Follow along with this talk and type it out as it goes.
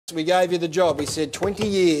We gave you the job. We said 20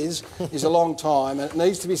 years is a long time and it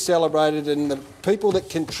needs to be celebrated, and the people that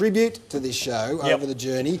contribute to this show over the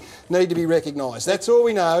journey need to be recognised. That's all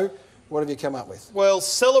we know. What have you come up with? Well,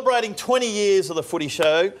 celebrating 20 years of the Footy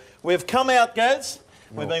Show, we've come out, Gaz.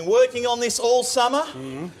 We've been working on this all summer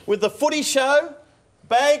with the Footy Show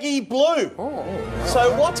Baggy Blue.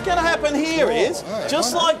 So what's going to happen here is,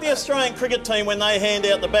 just like the Australian cricket team when they hand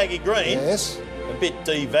out the baggy green, a bit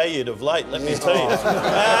devalued of late, let me tell you.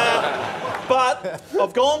 But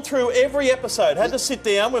I've gone through every episode, had to sit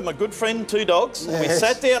down with my good friend Two Dogs. We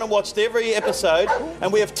sat down and watched every episode,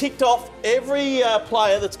 and we have ticked off every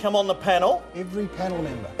player that's come on the panel. Every panel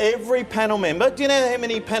member? Every panel member. Do you know how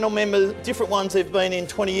many panel members, different ones they've been in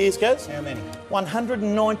 20 years, Gaz? How many?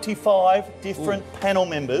 195 different panel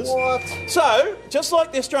members. What? So, just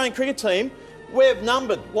like the Australian cricket team, we've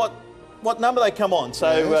numbered what number they come on.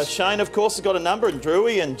 So Shane, of course, has got a number, and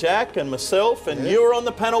Drewy and Jack and myself, and you were on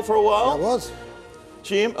the panel for a while. I was.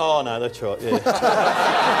 Jim, oh no, that's right, yeah.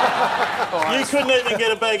 You couldn't even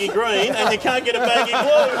get a baggy green, and you can't get a baggy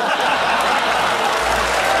blue.